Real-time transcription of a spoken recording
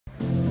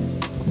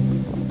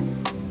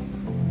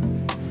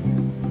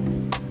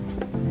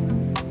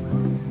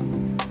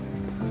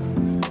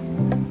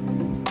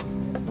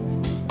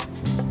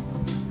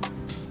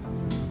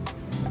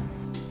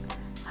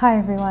Hi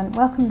everyone,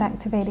 welcome back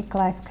to Vedic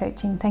Life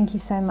Coaching. Thank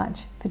you so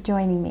much for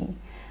joining me.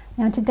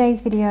 Now in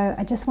today's video,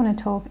 I just want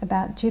to talk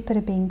about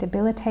Jupiter being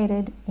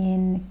debilitated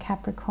in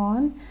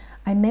Capricorn.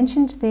 I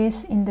mentioned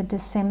this in the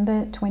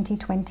December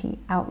 2020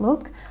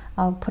 Outlook.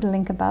 I'll put a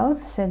link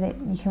above so that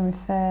you can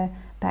refer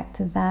back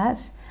to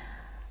that.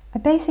 I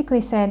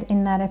basically said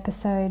in that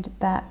episode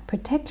that the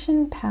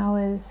protection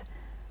powers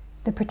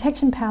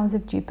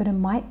of Jupiter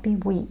might be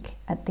weak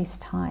at this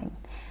time.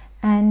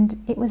 And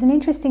it was an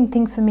interesting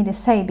thing for me to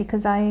say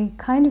because I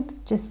kind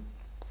of just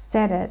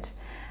said it,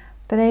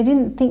 but I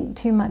didn't think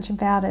too much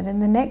about it.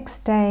 And the next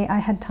day I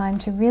had time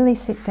to really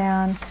sit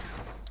down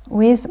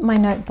with my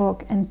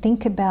notebook and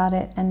think about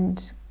it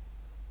and,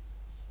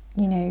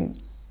 you know,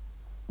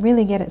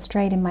 really get it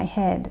straight in my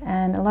head.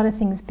 And a lot of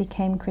things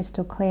became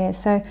crystal clear.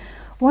 So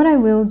what I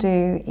will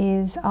do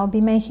is I'll be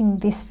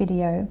making this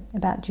video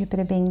about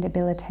Jupiter being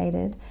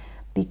debilitated,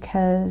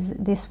 because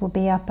this will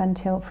be up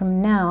until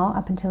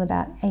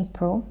about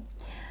April.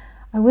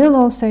 I will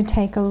also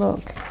take a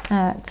look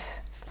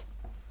at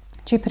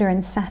Jupiter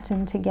and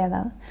Saturn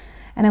together,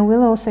 and I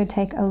will also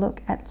take a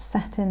look at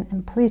Saturn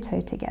and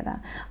Pluto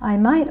together. I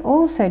might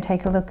also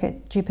take a look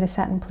at Jupiter,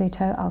 Saturn,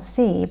 Pluto, I'll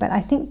see, but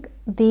I think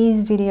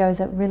these videos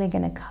are really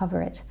going to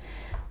cover it.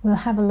 We'll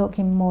have a look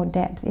in more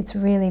depth. It's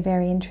really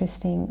very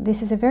interesting.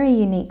 This is a very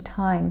unique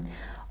time.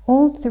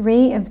 All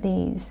three of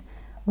these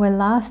were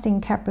last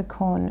in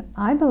Capricorn,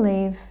 I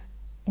believe,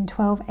 in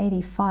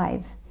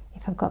 1285,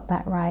 if I've got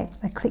that right.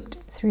 I clicked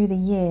through the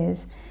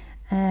years,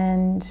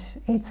 and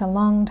it's a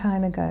long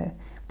time ago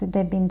that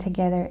they've been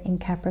together in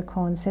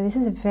Capricorn. So this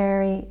is a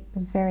very,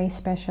 very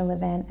special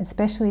event,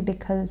 especially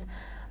because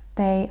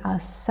they are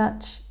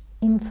such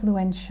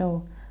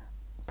influential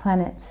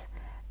planets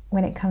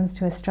when it comes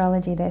to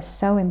astrology. They're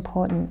so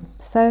important.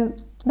 So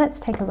let's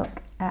take a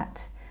look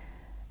at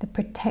the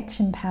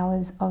protection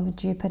powers of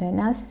Jupiter.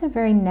 Now this is a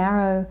very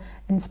narrow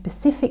and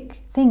specific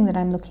thing that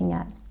I'm looking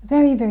at.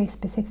 Very, very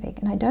specific.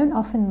 And I don't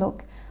often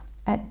look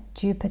at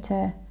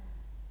Jupiter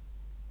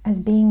as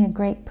being a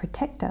great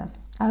protector.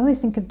 I always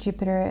think of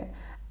Jupiter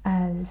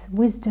as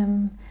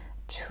wisdom,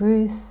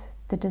 truth,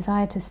 the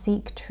desire to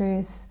seek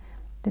truth,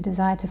 the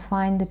desire to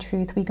find the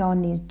truth. We go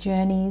on these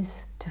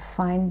journeys to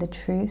find the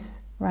truth,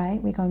 right?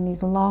 We go on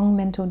these long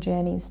mental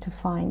journeys to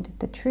find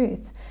the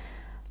truth.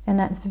 And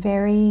that's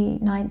very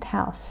ninth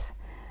house,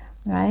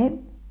 right?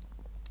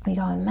 We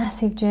go on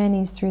massive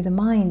journeys through the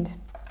mind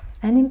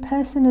and in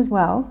person as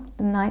well.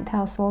 The ninth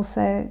house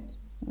also,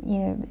 you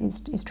know,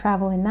 is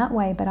travel in that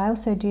way, but I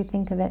also do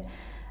think of it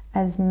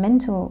as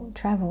mental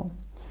travel,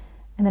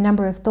 and the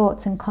number of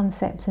thoughts and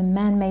concepts and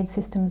man-made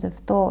systems of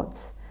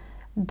thoughts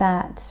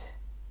that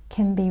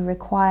can be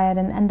required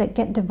and that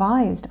get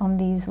devised on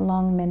these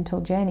long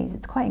mental journeys.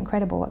 It's quite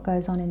incredible what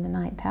goes on in the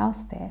ninth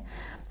house there.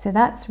 So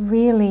that's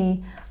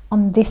really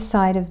on this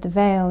side of the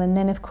veil. And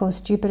then of course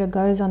Jupiter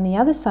goes on the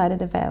other side of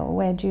the veil,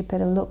 where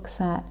Jupiter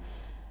looks at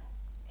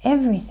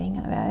everything.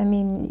 I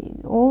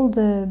mean, all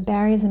the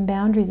barriers and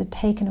boundaries are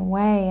taken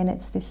away, and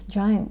it's this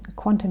giant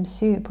quantum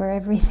soup where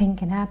everything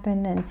can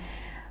happen, and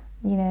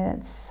you know,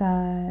 it's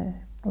a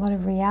lot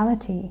of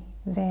reality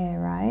there,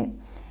 right?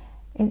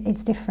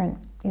 It's different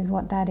is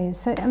what that is.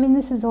 So I mean,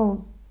 this is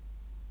all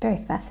very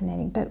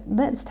fascinating, but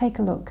let's take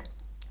a look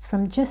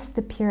from just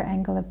the pure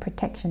angle of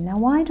protection. Now,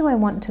 why do I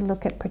want to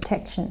look at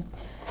protection?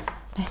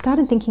 I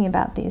started thinking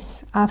about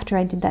this after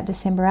I did that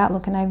December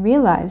Outlook, and I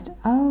realized,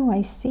 oh,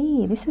 I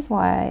see, this is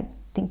why I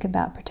think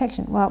about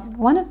protection. Well,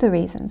 one of the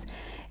reasons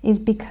is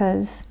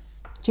because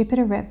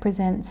Jupiter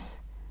represents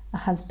a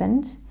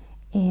husband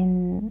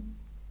in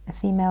a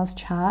female's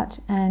chart,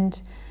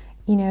 and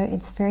you know,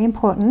 it's very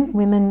important.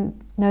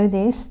 Women know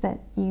this, that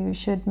you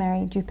should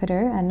marry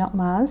Jupiter and not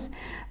Mars,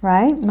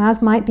 right?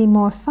 Mars might be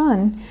more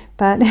fun,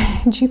 but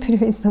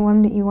Jupiter is the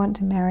one that you want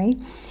to marry.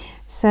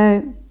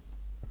 So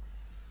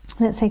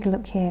let's take a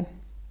look here.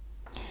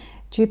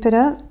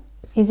 Jupiter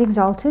is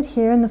exalted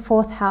here in the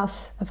 4th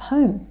house of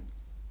home.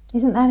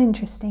 Isn't that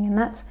interesting? And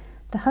that's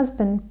the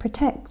husband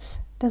protects,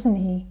 doesn't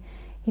he?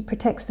 He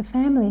protects the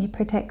family, he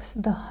protects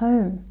the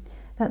home.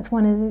 That's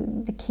one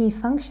of the key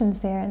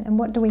functions there. And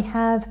what do we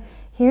have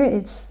here?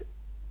 It's,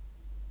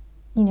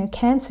 you know,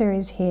 Cancer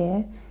is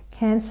here.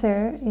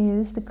 Cancer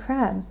is the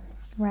crab,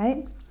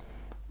 right?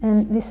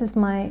 And this is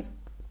my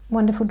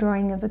wonderful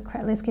drawing of a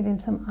crab. Let's give him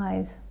some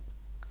eyes.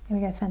 Here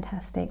we go,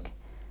 fantastic.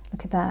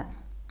 Look at that.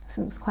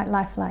 So it's quite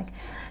lifelike.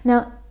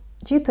 Now,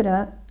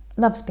 Jupiter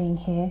loves being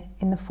here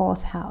in the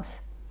 4th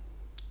house.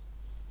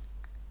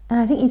 And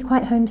I think he's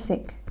quite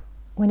homesick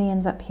when he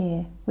ends up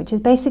here, which is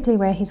basically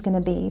where he's going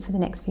to be for the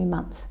next few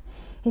months.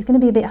 He's going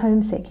to be a bit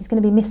homesick. He's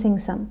going to be missing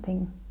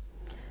something.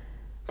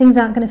 Things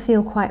aren't going to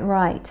feel quite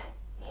right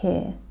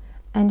here,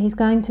 and he's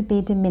going to be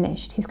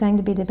diminished. He's going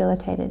to be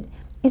debilitated.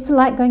 Is the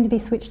light going to be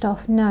switched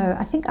off? No.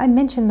 I think I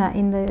mentioned that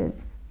in the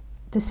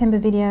December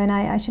video, and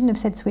I shouldn't have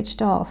said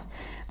switched off.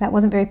 That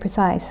wasn't very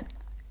precise.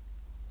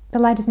 The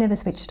light is never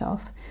switched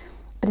off,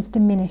 but it's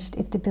diminished,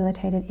 it's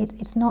debilitated.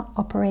 It's not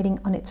operating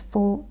on its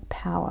full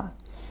power.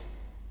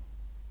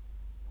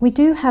 We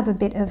do have a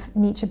bit of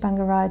Nietzsche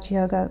Bangaraj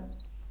yoga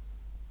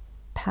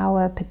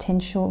power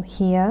potential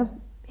here.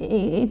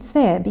 It's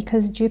there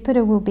because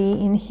Jupiter will be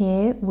in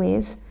here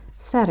with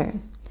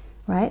Saturn,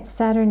 right?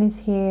 Saturn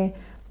is here,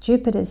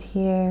 Jupiter's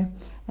here,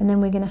 and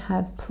then we're going to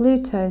have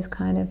Pluto's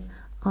kind of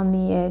on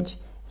the edge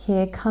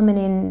here coming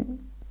in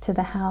to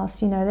the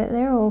house. You know,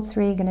 they're all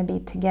three going to be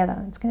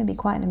together. It's going to be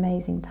quite an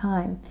amazing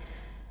time.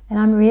 And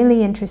I'm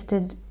really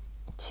interested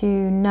to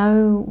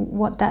know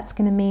what that's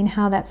going to mean,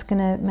 how that's going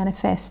to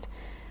manifest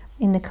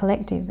in the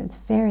collective. It's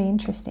very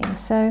interesting.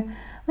 So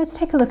let's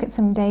take a look at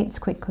some dates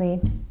quickly.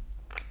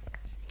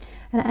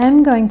 And I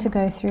am going to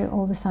go through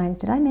all the signs.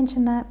 Did I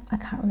mention that? I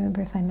can't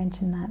remember if I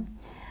mentioned that.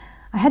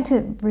 I had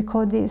to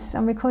record this.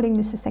 I'm recording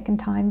this a second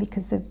time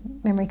because the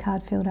memory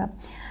card filled up.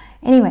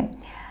 Anyway,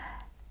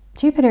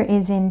 Jupiter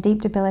is in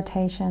deep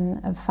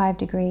debilitation of 5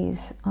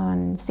 degrees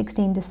on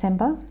 16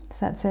 December. So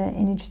that's an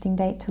interesting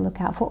date to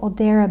look out for, or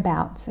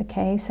thereabouts,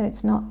 okay? So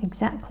it's not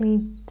exactly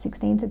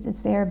 16th, it's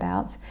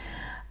thereabouts.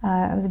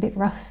 It was a bit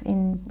rough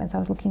as I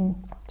was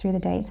looking through the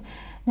dates.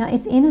 Now,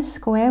 it's in a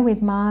square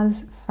with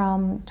Mars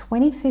from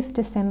 25th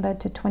December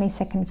to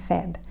 22nd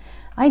Feb.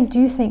 I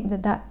do think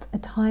that that's a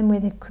time where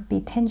there could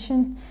be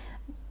tension.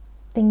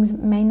 Things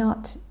may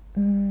not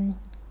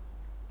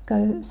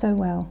go so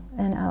well,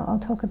 and I'll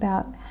talk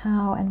about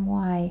how and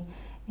why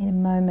in a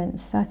moment.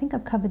 So I think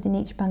I've covered the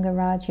Nichbanga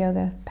Raj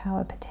Yoga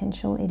power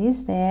potential. It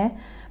is there,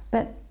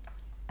 but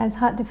as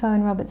Hart Defoe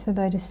and Robert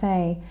Svoboda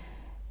say,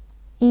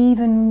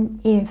 even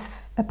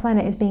if a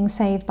planet is being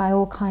saved by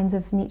all kinds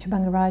of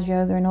Nichbanga Raj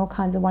Yoga and all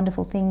kinds of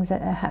wonderful things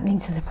that are happening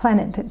to the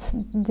planet that's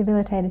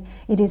debilitated,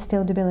 it is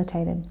still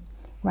debilitated,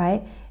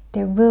 right?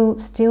 There will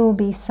still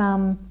be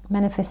some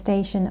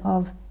manifestation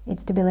of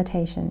its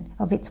debilitation,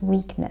 of its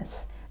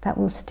weakness. That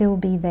will still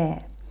be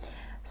there.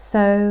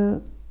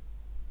 So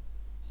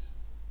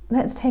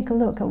let's take a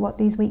look at what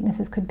these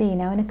weaknesses could be.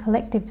 Now, in a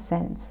collective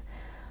sense,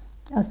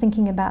 I was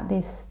thinking about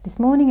this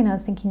morning, and I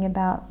was thinking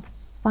about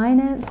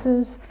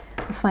finances,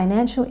 the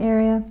financial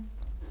area.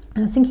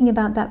 And I was thinking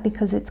about that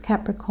because it's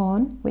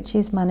Capricorn, which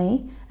is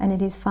money, and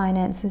it is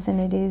finances, and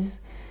it is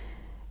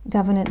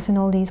governance and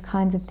all these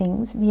kinds of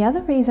things. The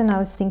other reason I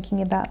was thinking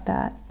about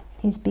that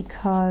is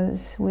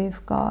because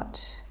we've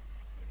got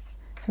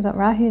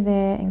Rahu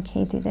there and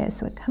Ketu there,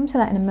 so we'll come to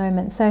that in a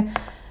moment. So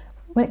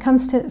when it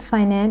comes to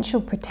financial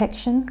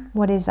protection,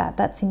 what is that?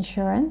 That's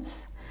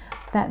insurance.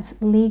 That's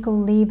legal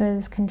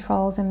levers,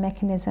 controls and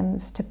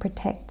mechanisms to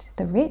protect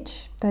the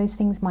rich. Those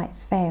things might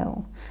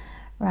fail,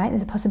 right?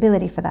 There's a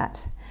possibility for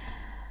that.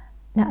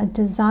 Now, a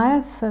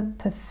desire for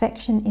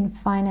perfection in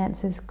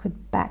finances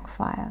could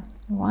backfire.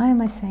 Why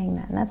am I saying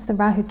that? And that's the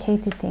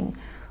Rahu-Ketu thing.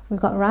 We've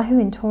got Rahu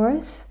in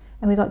Taurus,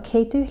 and we've got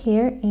Ketu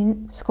here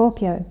in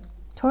Scorpio.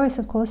 Taurus,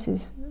 of course,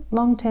 is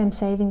long-term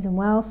savings and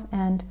wealth,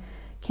 and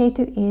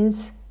Ketu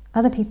is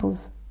other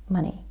people's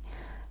money.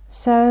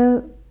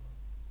 So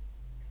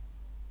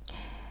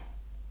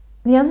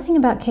the other thing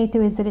about Ketu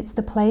is that it's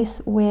the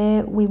place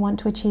where we want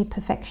to achieve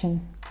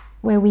perfection,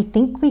 where we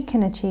think we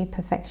can achieve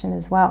perfection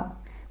as well,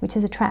 which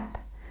is a trap,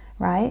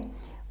 right?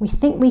 We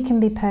think we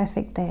can be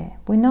perfect there.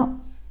 We're not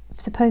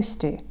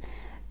supposed to.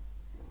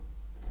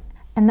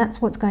 And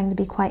that's what's going to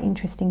be quite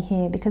interesting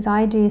here, because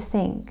I do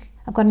think,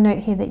 I've got a note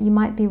here that you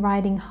might be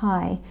riding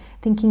high,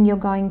 thinking you're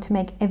going to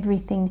make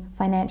everything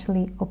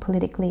financially or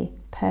politically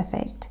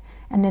perfect,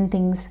 and then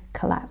things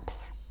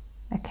collapse,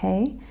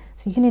 okay?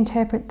 So you can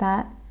interpret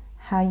that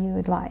how you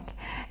would like.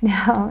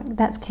 Now,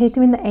 that's Ketu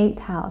in the 8th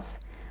house.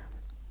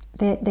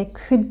 There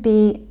could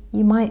be,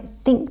 you might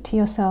think to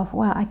yourself,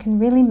 wow, I can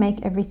really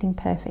make everything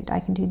perfect. I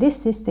can do this,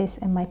 this, this,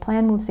 and my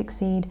plan will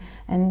succeed,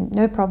 and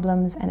no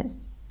problems, and it's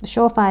the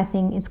surefire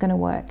thing, it's going to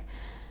work.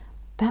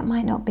 That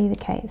might not be the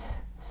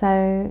case.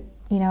 So,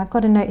 you know, I've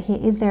got a note here,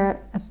 is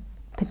there a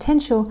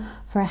potential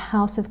for a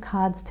house of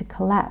cards to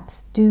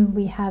collapse? Do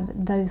we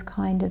have those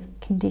kind of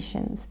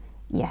conditions?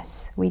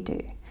 Yes, we do,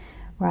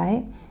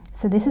 right?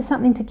 So this is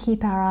something to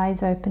keep our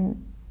eyes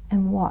open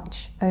and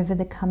watch over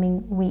the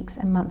coming weeks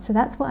and months. So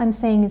that's what I'm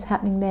saying is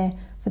happening there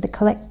for the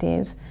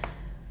collective.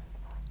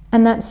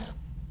 And that's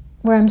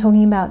where I'm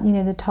talking about, you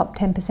know, the top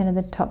 10% of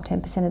the top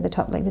 10% of the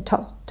top, like the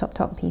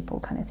top people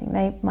kind of thing.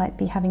 They might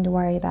be having to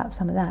worry about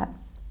some of that.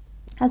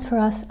 As for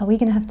us, are we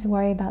going to have to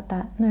worry about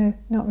that? No,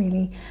 not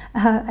really.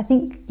 I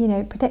think, you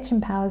know, protection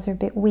powers are a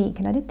bit weak,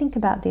 and I did think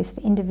about this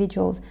for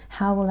individuals.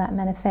 How will that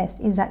manifest?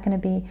 Is that going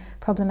to be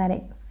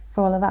problematic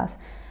for all of us?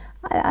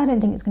 I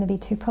don't think it's going to be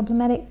too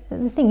problematic.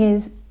 The thing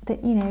is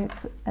that, you know,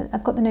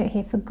 I've got the note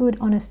here, for good,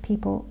 honest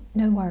people,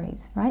 no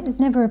worries, right? There's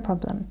never a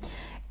problem.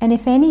 And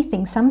if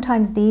anything,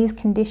 sometimes these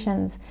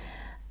conditions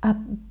are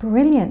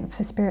brilliant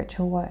for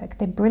spiritual work.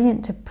 They're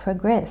brilliant to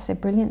progress. They're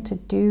brilliant to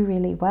do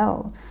really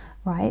well,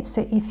 right?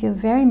 So if you're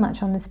very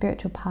much on the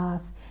spiritual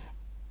path,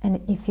 and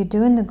if you're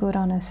doing the good,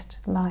 honest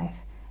life,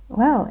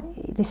 well,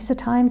 this is a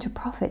time to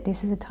profit.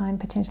 This is a time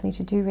potentially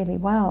to do really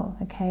well,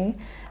 okay?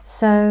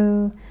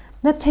 So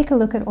let's take a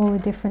look at all the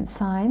different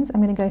signs.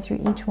 I'm going to go through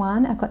each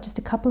one. I've got just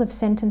a couple of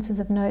sentences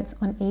of notes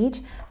on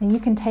each, and you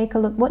can take a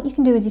look. What you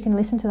can do is you can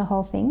listen to the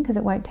whole thing, because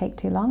it won't take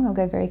too long. I'll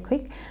go very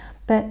quick.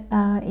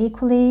 But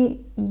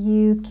equally,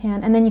 you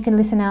can, and then you can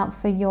listen out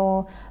for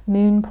your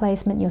moon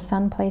placement, your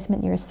sun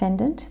placement, your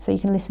ascendant. So you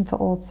can listen for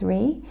all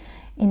three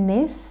in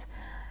this.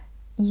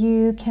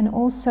 You can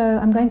also,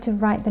 I'm going to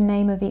write the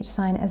name of each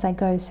sign as I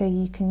go, so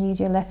you can use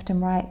your left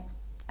and right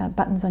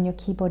buttons on your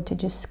keyboard to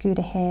just scoot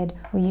ahead,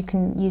 or you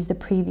can use the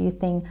preview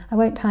thing. I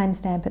won't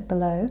timestamp it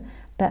below,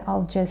 but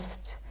I'll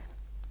just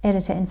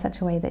edit it in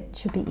such a way that it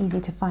should be easy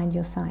to find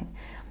your sign.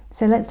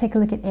 So let's take a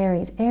look at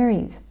Aries.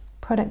 Aries,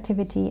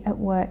 productivity at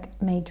work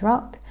may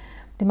drop.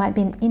 There might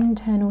be an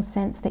internal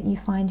sense that you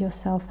find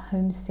yourself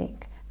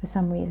homesick for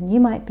some reason. You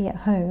might be at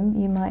home,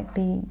 you might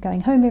be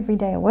going home every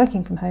day or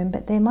working from home,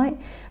 but there might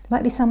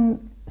be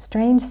some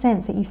strange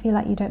sense that you feel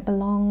like you don't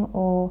belong,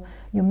 or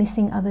you're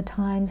missing other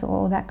times,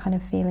 or that kind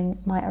of feeling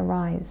might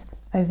arise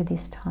over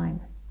this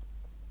time.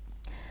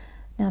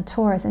 Now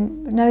Taurus,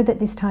 and know that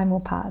this time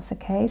will pass,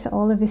 okay? So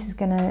all of this is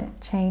going to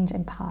change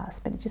and pass,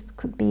 but it just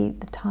could be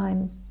the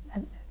time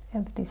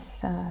of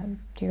this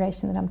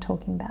duration that I'm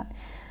talking about.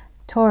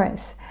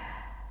 Taurus,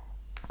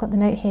 I've got the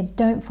note here,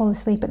 don't fall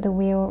asleep at the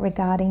wheel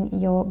regarding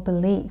your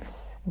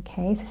beliefs.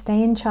 Okay, so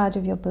stay in charge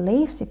of your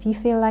beliefs. If you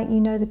feel like you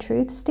know the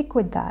truth, stick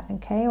with that,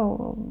 okay,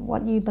 or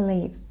what you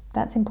believe.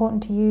 That's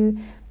important to you,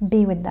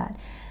 be with that.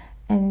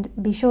 And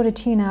be sure to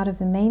tune out of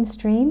the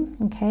mainstream,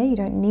 okay, you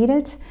don't need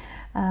it,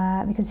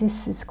 because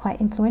this is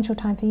quite influential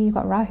time for you. You've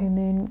got Rahu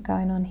moon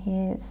going on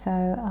here,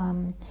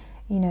 so,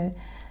 you know,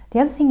 the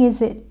other thing is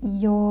that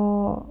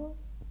your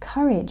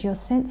courage, your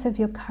sense of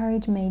your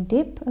courage may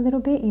dip a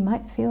little bit. You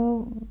might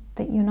feel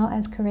that you're not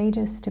as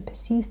courageous to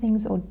pursue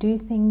things or do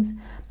things.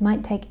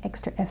 Might take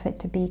extra effort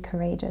to be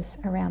courageous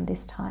around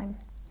this time.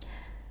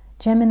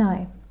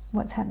 Gemini,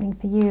 what's happening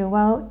for you?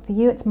 Well, for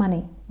you it's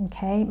money,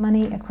 okay?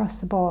 Money across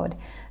the board.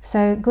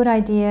 So good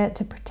idea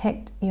to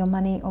protect your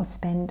money or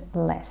spend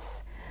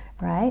less,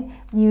 right?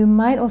 You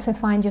might also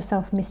find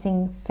yourself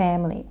missing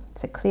family.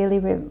 So clearly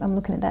I'm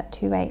looking at that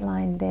 2-8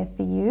 line there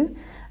for you.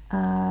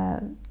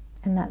 And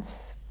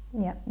that's,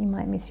 yeah, you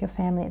might miss your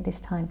family at this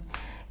time.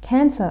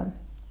 Cancer.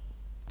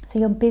 So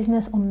your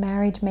business or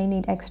marriage may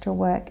need extra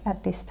work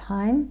at this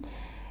time.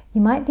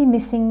 You might be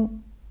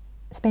missing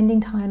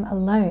spending time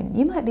alone.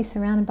 You might be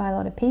surrounded by a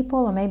lot of people,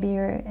 or maybe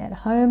you're at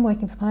home,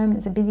 working from home,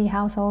 it's a busy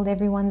household,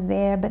 everyone's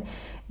there, but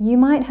you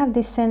might have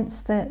this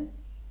sense that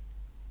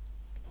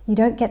you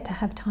don't get to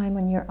have time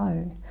on your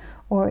own,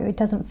 or it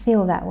doesn't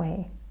feel that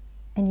way,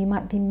 and you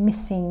might be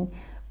missing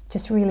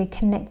just really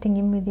connecting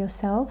in with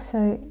yourself.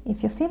 So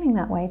if you're feeling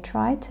that way,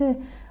 try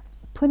to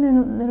put in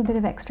a little bit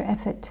of extra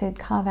effort to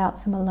carve out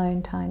some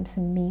alone time,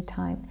 some me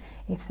time,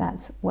 if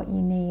that's what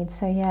you need.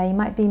 So yeah, you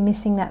might be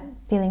missing that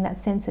feeling, that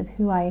sense of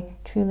who I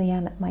truly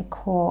am at my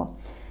core.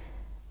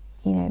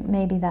 You know,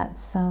 maybe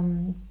that's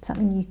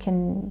something you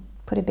can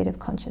put a bit of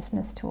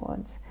consciousness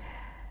towards.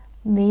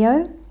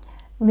 Leo,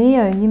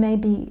 you may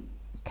be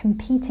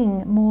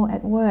competing more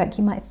at work.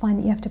 You might find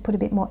that you have to put a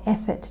bit more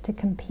effort to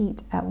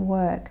compete at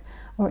work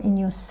or in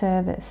your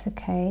service,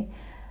 okay?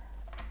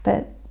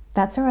 But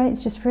that's all right,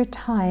 it's just for a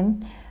time.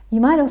 You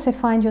might also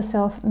find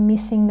yourself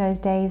missing those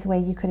days where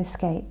you could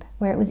escape,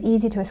 where it was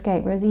easy to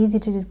escape, where it was easy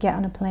to just get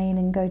on a plane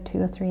and go 2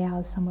 or 3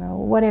 hours somewhere,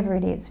 or whatever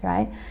it is,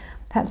 right?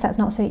 Perhaps that's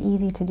not so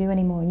easy to do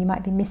anymore. You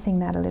might be missing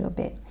that a little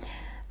bit.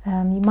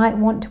 You might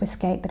want to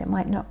escape, but it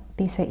might not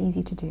be so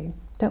easy to do.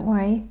 Don't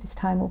worry, this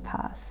time will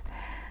pass.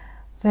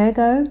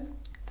 Virgo,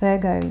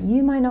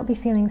 you might not be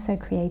feeling so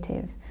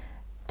creative.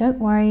 Don't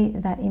worry,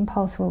 that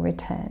impulse will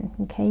return,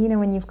 okay? You know,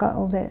 when you've got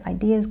all the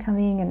ideas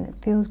coming and it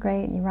feels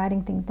great and you're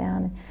writing things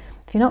down,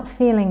 if you're not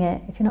feeling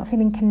it, if you're not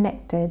feeling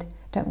connected,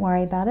 don't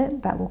worry about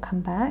it, that will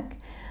come back.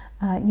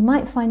 You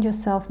might find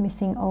yourself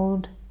missing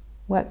old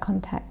work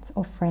contacts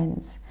or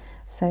friends,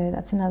 so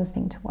that's another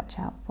thing to watch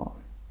out for.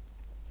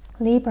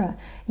 Libra,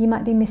 you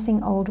might be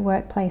missing old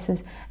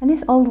workplaces. And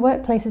this old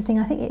workplaces thing,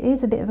 I think it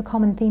is a bit of a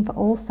common theme for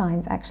all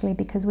signs actually,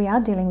 because we are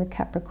dealing with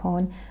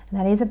Capricorn and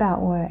that is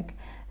about work.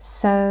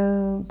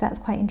 So that's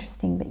quite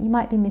interesting, but you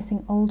might be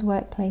missing old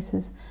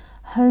workplaces.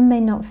 Home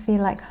may not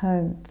feel like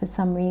home for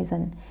some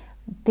reason.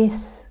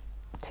 This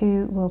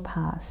too will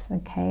pass,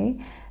 okay?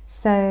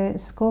 So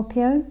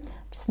Scorpio,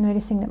 just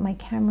noticing that my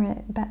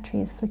camera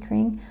battery is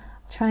flickering.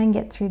 I'll try and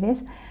get through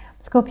this.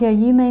 Scorpio,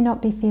 you may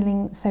not be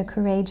feeling so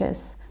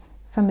courageous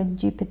from a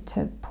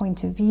Jupiter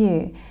point of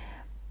view,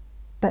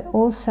 but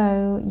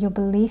also your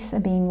beliefs are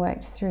being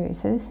worked through.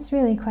 So this is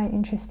really quite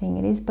interesting.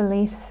 It is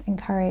beliefs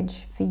and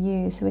courage for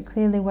you. So we're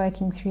clearly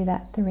working through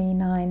that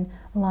 3-9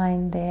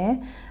 line there.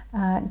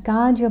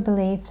 Guard your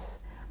beliefs.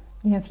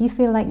 You know, if you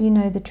feel like you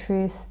know the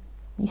truth,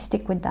 you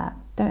stick with that.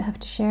 Don't have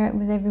to share it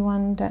with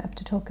everyone. Don't have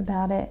to talk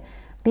about it.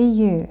 Be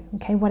you,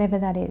 okay, whatever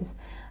that is.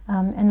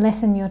 And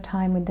lessen your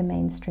time with the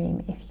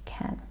mainstream if you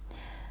can.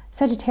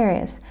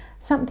 Sagittarius,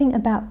 something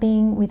about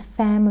being with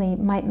family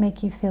might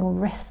make you feel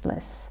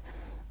restless.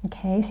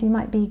 Okay, so you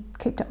might be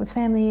cooped up with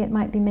family, it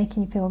might be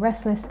making you feel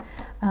restless.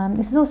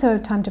 This is also a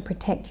time to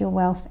protect your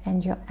wealth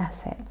and your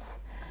assets.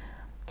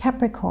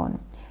 Capricorn,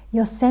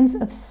 your sense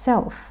of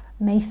self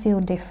may feel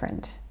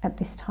different at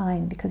this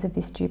time because of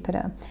this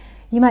Jupiter.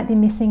 You might be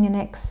missing an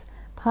ex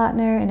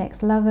partner, an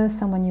ex-lover,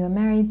 someone you were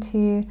married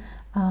to,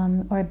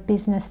 or a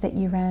business that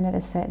you ran at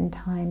a certain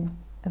time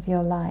of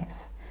your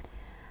life.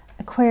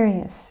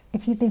 Aquarius,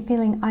 if you've been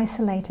feeling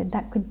isolated,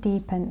 that could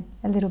deepen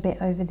a little bit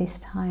over this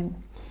time.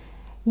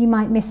 You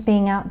might miss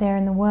being out there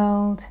in the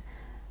world,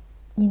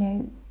 you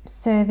know,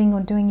 serving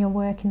or doing your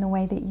work in the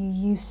way that you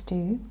used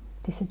to.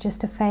 This is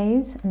just a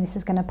phase and this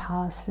is going to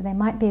pass. So there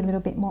might be a little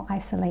bit more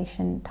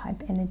isolation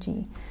type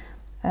energy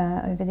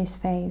over this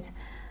phase.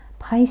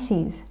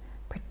 Pisces,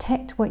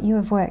 protect what you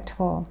have worked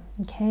for.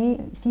 Okay,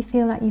 if you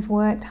feel like you've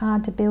worked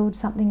hard to build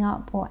something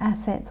up, or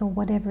assets, or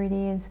whatever it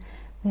is,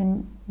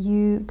 then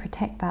you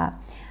protect that.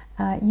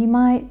 You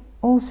might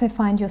also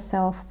find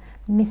yourself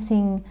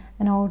missing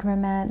an old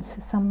romance,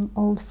 some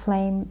old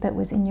flame that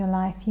was in your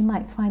life. You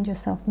might find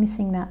yourself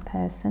missing that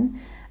person.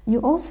 You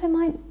also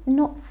might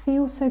not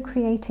feel so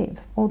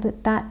creative, or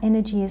that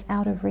energy is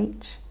out of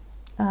reach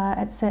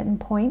at certain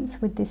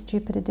points with this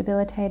Jupiter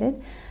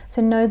debilitated.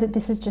 So know that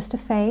this is just a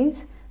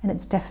phase and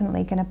it's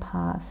definitely going to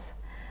pass.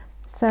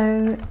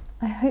 So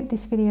I hope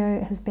this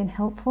video has been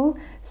helpful.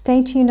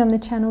 Stay tuned on the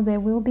channel. There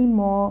will be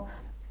more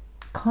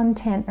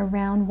content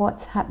around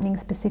what's happening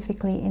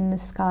specifically in the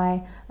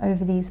sky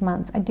over these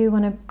months. I do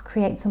want to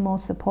create some more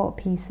support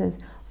pieces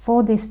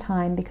for this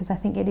time because I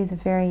think it is a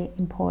very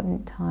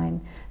important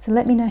time. So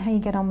let me know how you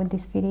get on with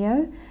this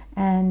video,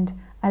 and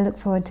I look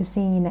forward to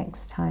seeing you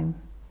next time.